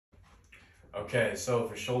Okay, so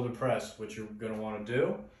for shoulder press, what you're gonna wanna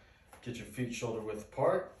do, get your feet shoulder width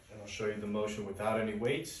apart, and I'll show you the motion without any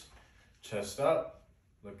weights. Chest up,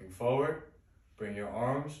 looking forward, bring your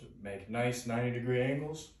arms, make nice 90-degree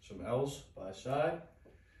angles, some L's by side,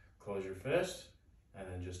 close your fist, and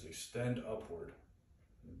then just extend upward.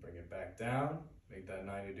 And bring it back down, make that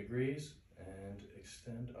 90 degrees, and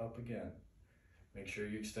extend up again. Make sure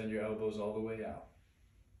you extend your elbows all the way out.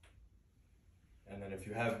 And then if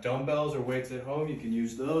you have dumbbells or weights at home, you can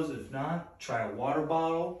use those. If not, try a water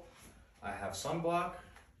bottle. I have sunblock.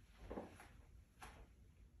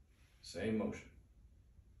 Same motion.